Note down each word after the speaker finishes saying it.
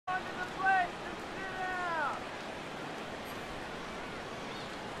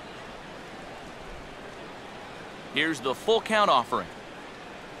Here's the full count offering.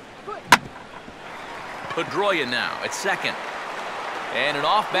 Pedroia now at second. And an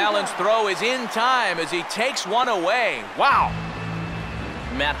off-balance throw is in time as he takes one away. Wow!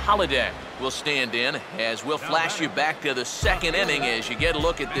 Matt Holliday will stand in as we'll flash you back to the second inning as you get a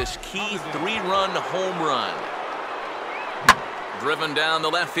look at this key 3-run home run. Driven down the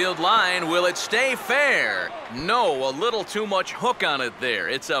left field line. Will it stay fair? No, a little too much hook on it there.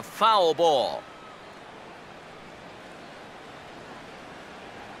 It's a foul ball.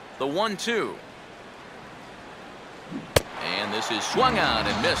 The 1-2. And this is swung on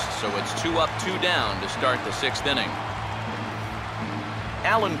and missed, so it's 2 up, 2 down to start the 6th inning.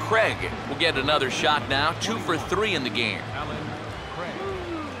 Alan Craig will get another shot now, 2 for 3 in the game.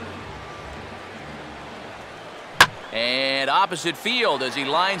 And opposite field as he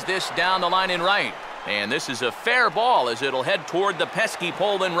lines this down the line in right. And this is a fair ball as it'll head toward the pesky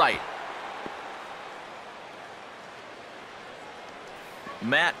pole in right.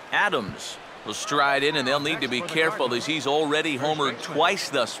 Matt Adams will stride in, and they'll need to be careful as he's already homered twice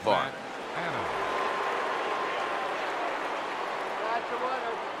thus far.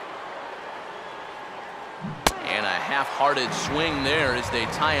 And a half-hearted swing there as they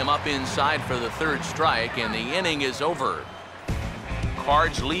tie him up inside for the 3rd strike, and the inning is over.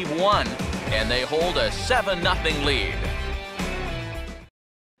 Cards leave 1, and they hold a 7-0 lead.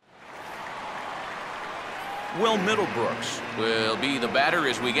 Will Middlebrooks will be the batter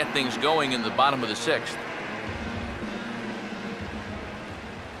as we get things going in the bottom of the 6th.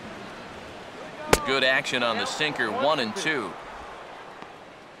 Good action on the sinker, 1 and 2.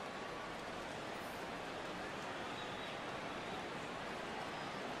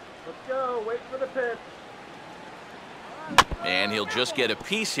 Let's go. Wait for the pitch. And he'll just get a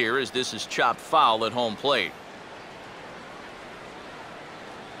piece here as this is chopped foul at home plate.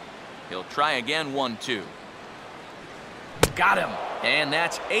 He'll try again, 1-2. Got him. And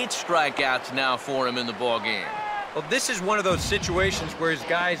that's 8 strikeouts now for him in the ball game. Well, this is one of those situations where his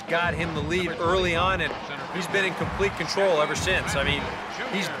guys got him the lead early on, and he's been in complete control ever since. I mean,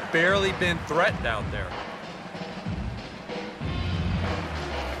 he's barely been threatened out there.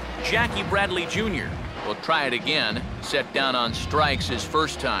 Jackie Bradley Jr. will try it again. Set down on strikes his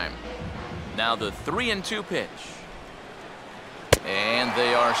first time. Now the 3-2 pitch. And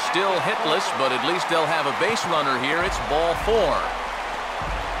they are still hitless, but at least they'll have a base runner here. It's ball 4.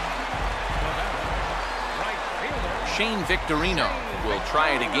 Shane Victorino will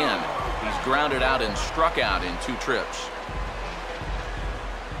try it again. He's grounded out and struck out in 2 trips.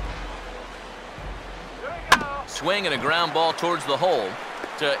 Swing and a ground ball towards the hole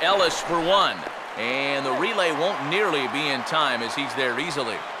to Ellis for 1. And the relay won't nearly be in time as he's there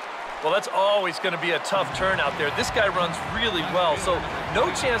easily. Well, that's always going to be a tough turn out there. This guy runs really well, so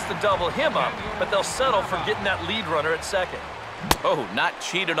no chance to double him up, but they'll settle for getting that lead runner at second. Oh, not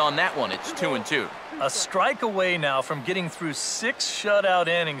cheated on that one. It's 2-2. A strike away now from getting through 6 shutout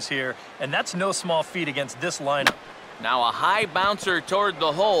innings here, and that's no small feat against this lineup. Now a high bouncer toward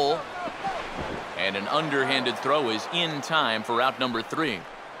the hole, and an underhanded throw is in time for out number 3.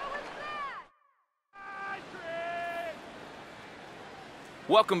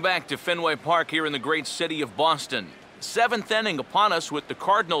 Welcome back to Fenway Park here in the great city of Boston. 7th inning upon us with the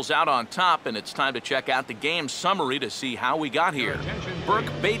Cardinals out on top, and it's time to check out the game summary to see how we got here.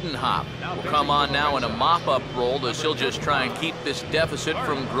 Burke Badenhop will come on now in a mop-up role as he'll just try and keep this deficit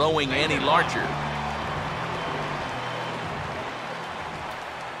from growing any larger.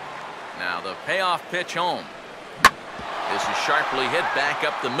 Now the payoff pitch home. This is sharply hit back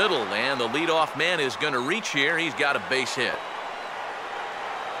up the middle, and the leadoff man is going to reach here. He's got a base hit.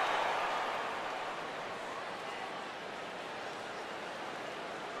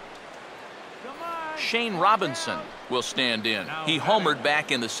 Shane Robinson will stand in. He homered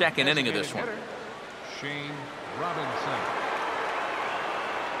back in the 2nd inning of this one. Shane Robinson.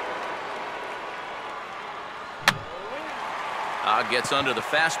 Gets under the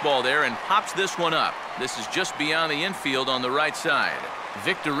fastball there and pops this one up. This is just beyond the infield on the right side.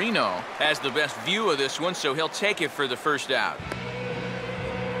 Victorino has the best view of this one, so he'll take it for the first out.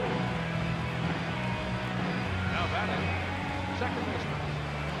 Now batting, second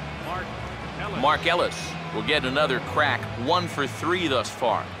baseman, Mark Ellis will get another crack, 1 for 3 thus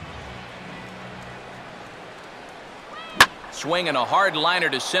far. Swinging a hard liner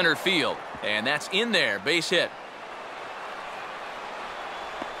to center field, and that's in there, base hit.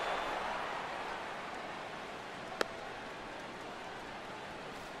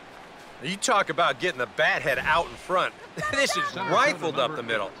 You talk about getting the bat head out in front. This is rifled up the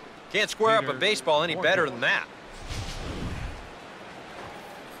middle. Can't square up a baseball any better than that.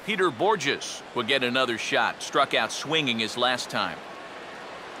 Peter Borges will get another shot. Struck out swinging his last time.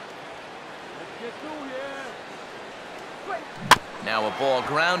 Let's get through here. Now a ball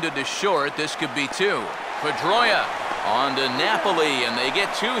grounded to short. This could be two. Pedroia on to Napoli, and they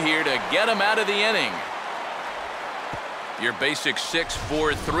get two here to get him out of the inning. Your basic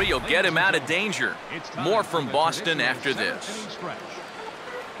 6-4-3 will get him out of danger. More from Boston after this.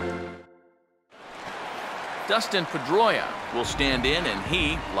 Dustin Pedroia will stand in, and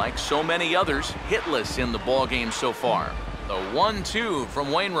he, like so many others, hitless in the ballgame so far. The 1-2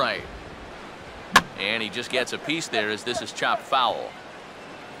 from Wainwright. And he just gets a piece there as this is chopped foul.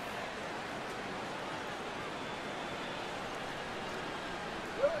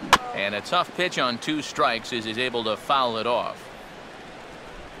 And a tough pitch on 2 strikes as he's able to foul it off.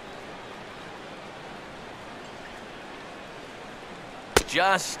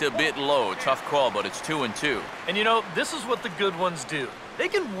 Just a bit low. Tough call, but it's 2-2. And you know, this is what the good ones do. They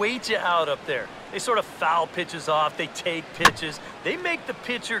can wait you out up there. They sort of foul pitches off. They take pitches. They make the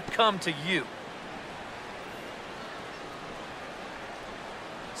pitcher come to you.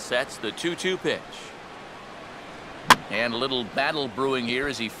 Sets the 2-2 pitch. And a little battle brewing here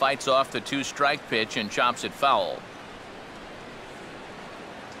as he fights off the 2-strike pitch and chops it foul.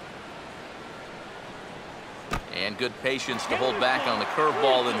 And good patience to hold back on the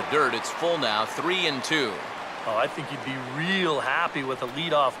curveball in the dirt. It's full now, 3-2. Oh, I think you'd be real happy with a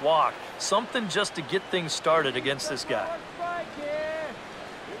leadoff walk. Something just to get things started against this guy.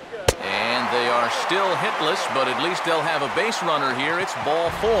 And they are still hitless, but at least they'll have a base runner here. It's ball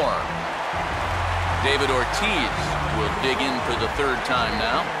 4. David Ortiz will dig in for the 3rd time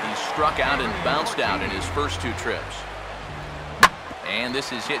now. He struck out and bounced out in his first 2 trips. And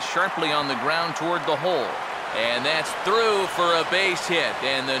this is hit sharply on the ground toward the hole. And that's through for a base hit,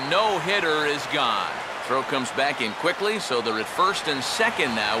 and the no-hitter is gone. Throw comes back in quickly, so they're at 1st and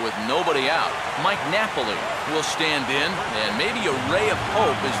 2nd now with nobody out. Mike Napoli will stand in, and maybe a ray of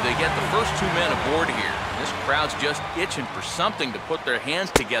hope as they get the first 2 men aboard here. This crowd's just itching for something to put their hands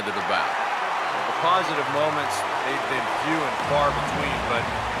together about. The positive moments, they've been few and far between, but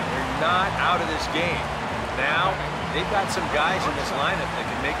they're not out of this game. Now, they've got some guys in this lineup that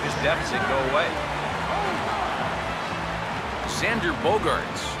can make this deficit go away. Xander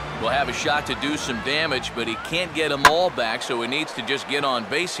Bogaerts will have a shot to do some damage, but he can't get them all back, so he needs to just get on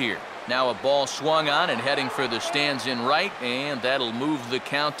base here. Now a ball swung on and heading for the stands in right, and that'll move the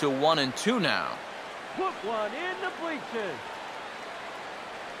count to 1-2 now. Put one in the bleachers.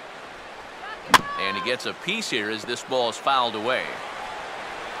 And he gets a piece here as this ball is fouled away.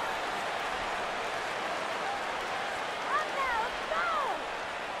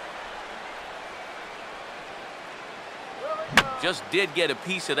 Just did get a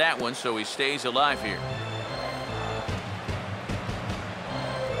piece of that one, so he stays alive here.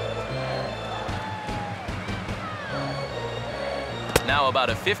 Now about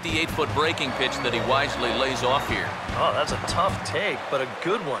a 58-foot breaking pitch that he wisely lays off here. Oh, that's a tough take, but a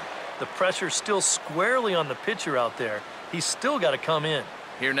good one. The pressure's still squarely on the pitcher out there. He's still got to come in.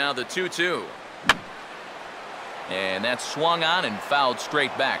 Here now the 2-2. And that's swung on and fouled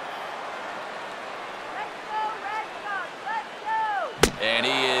straight back. And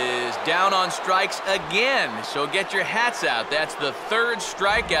he is down on strikes again, so get your hats out. That's the 3rd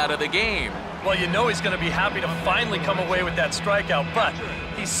strikeout of the game. Well, you know he's going to be happy to finally come away with that strikeout, but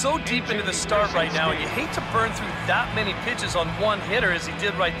he's so deep into the start right now, and you hate to burn through that many pitches on one hitter as he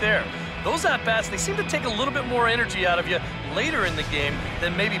did right there. Those at-bats, they seem to take a little bit more energy out of you later in the game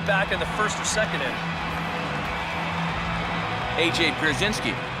than maybe back in the 1st or 2nd inning. A.J.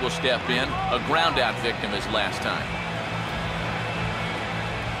 Pierzynski will step in, a ground-out victim his last time.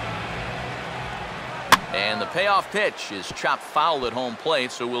 And the payoff pitch is chopped foul at home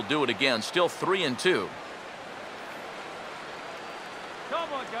plate, so we'll do it again. Still 3-2.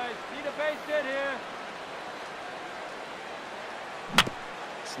 Come on, guys. Need a base hit here.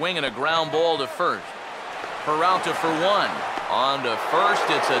 Swinging a ground ball to first. Peralta for 1. On to first.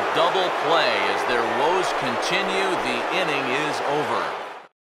 It's a double play. As their woes continue, the inning is over.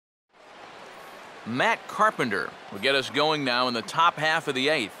 Matt Carpenter will get us going now in the top half of the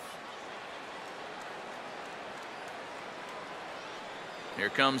 8th. Here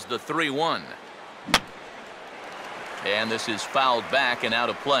comes the 3-1. And this is fouled back and out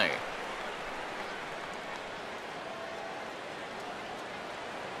of play.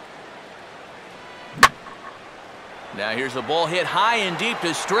 Now here's a ball hit high and deep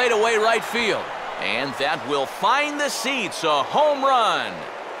to straightaway right field. And that will find the seats, a home run.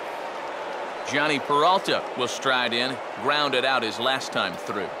 Johnny Peralta will stride in, grounded out his last time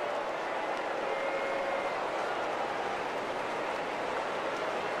through.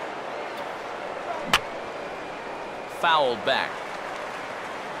 fouled back.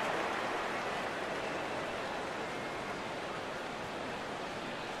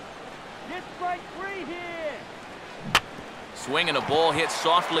 Get strike 3 here. Swinging a ball hit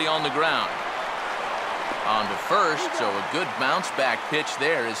softly on the ground. On to first, so a good bounce back pitch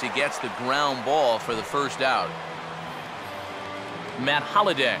there as he gets the ground ball for the first out. Matt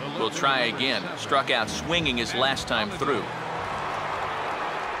Holliday will try again. Struck out swinging his last time through.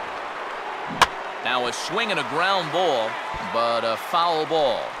 Now a swing and a ground ball, but a foul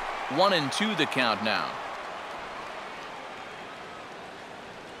ball. 1-2 the count now.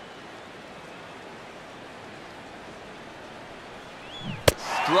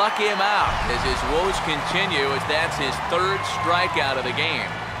 Struck him out as his woes continue, as that's his third strikeout of the game.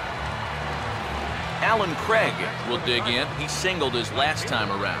 Alan Craig will dig in. He singled his last time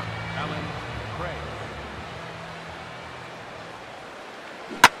around. Alan Craig.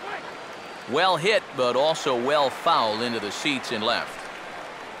 Well hit, but also well fouled into the seats in left.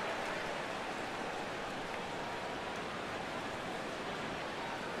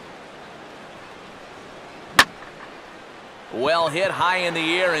 Well hit high in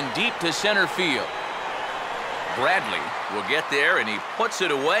the air and deep to center field. Bradley will get there, and he puts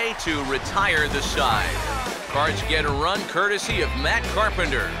it away to retire the side. Cards get a run courtesy of Matt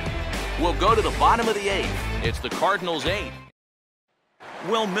Carpenter. We'll go to the bottom of the 8th. It's the Cardinals' 8.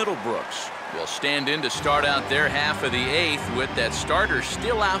 Will Middlebrooks will stand in to start out their half of the 8th with that starter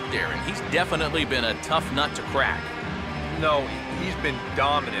still out there, and he's definitely been a tough nut to crack. No, he's been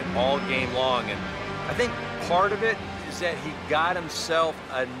dominant all game long, and I think part of it is that he got himself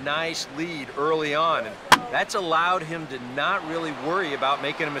a nice lead early on, and that's allowed him to not really worry about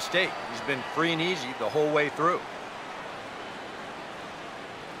making a mistake. He's been free and easy the whole way through.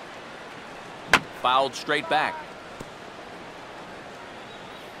 Fouled straight back.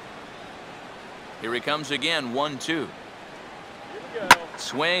 Here he comes again, 1-2.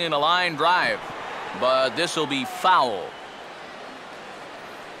 Swing and a line drive, but this will be foul.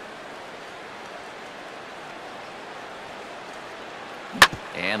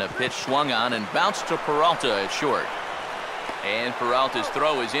 And a pitch swung on and bounced to Peralta at short. And Peralta's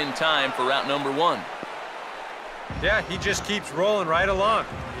throw is in time for route number 1. Yeah, he just keeps rolling right along.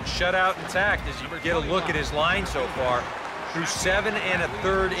 It's shut out intact as you get a look at his line so far. Through 7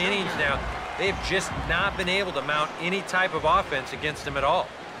 1/3 innings now, they've just not been able to mount any type of offense against him at all.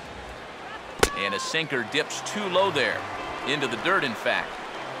 And a sinker dips too low there. Into the dirt, in fact.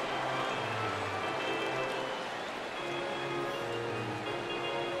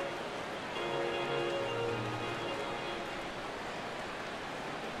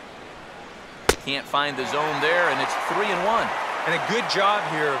 Can't find the zone there, and it's 3-1. And a good job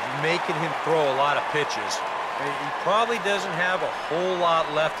here of making him throw a lot of pitches. He probably doesn't have a whole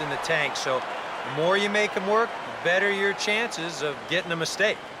lot left in the tank, so the more you make him work, the better your chances of getting a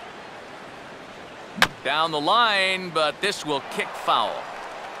mistake. Down the line, but this will kick foul.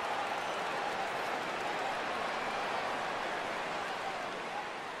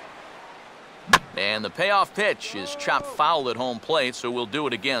 And the payoff pitch is chopped foul at home plate, so we'll do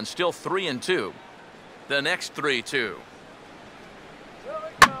it again. Still 3-2. The next 3-2.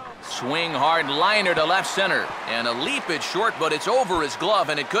 Swing hard liner to left center. And a leap at short, but it's over his glove,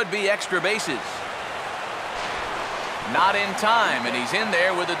 and it could be extra bases. Not in time, and he's in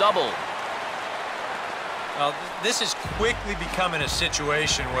there with a double. Well, this is quickly becoming a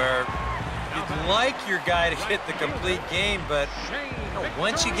situation where you'd like your guy to hit the complete game, but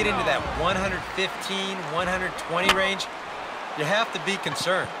once you get into that 115, 120 range, you have to be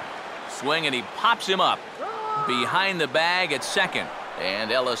concerned. Swing, and he pops him up behind the bag at second.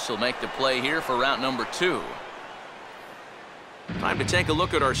 And Ellis will make the play here for route number 2. Time to take a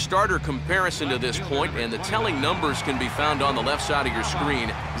look at our starter comparison to this point, and the telling numbers can be found on the left side of your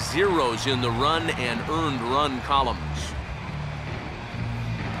screen. Zeros in the run and earned run columns.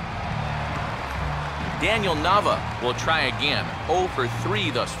 Daniel Nava will try again. 0 for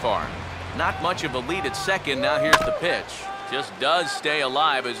 3 thus far. Not much of a lead at second. Now here's the pitch. Just does stay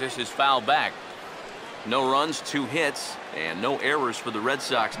alive as this is fouled back. No runs, 2 hits, and no errors for the Red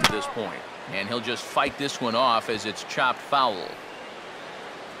Sox to this point. And he'll just fight this one off as it's chopped foul.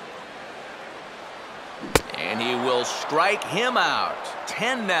 And he will strike him out.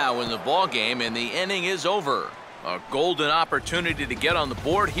 10 now in the ball game, and the inning is over. A golden opportunity to get on the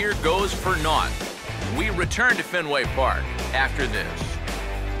board here goes for naught. We return to Fenway Park after this.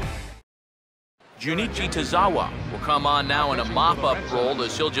 Junichi Tazawa will come on now in a mop-up role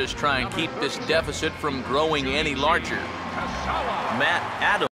as he'll just try and keep this deficit from growing any larger. Matt Adams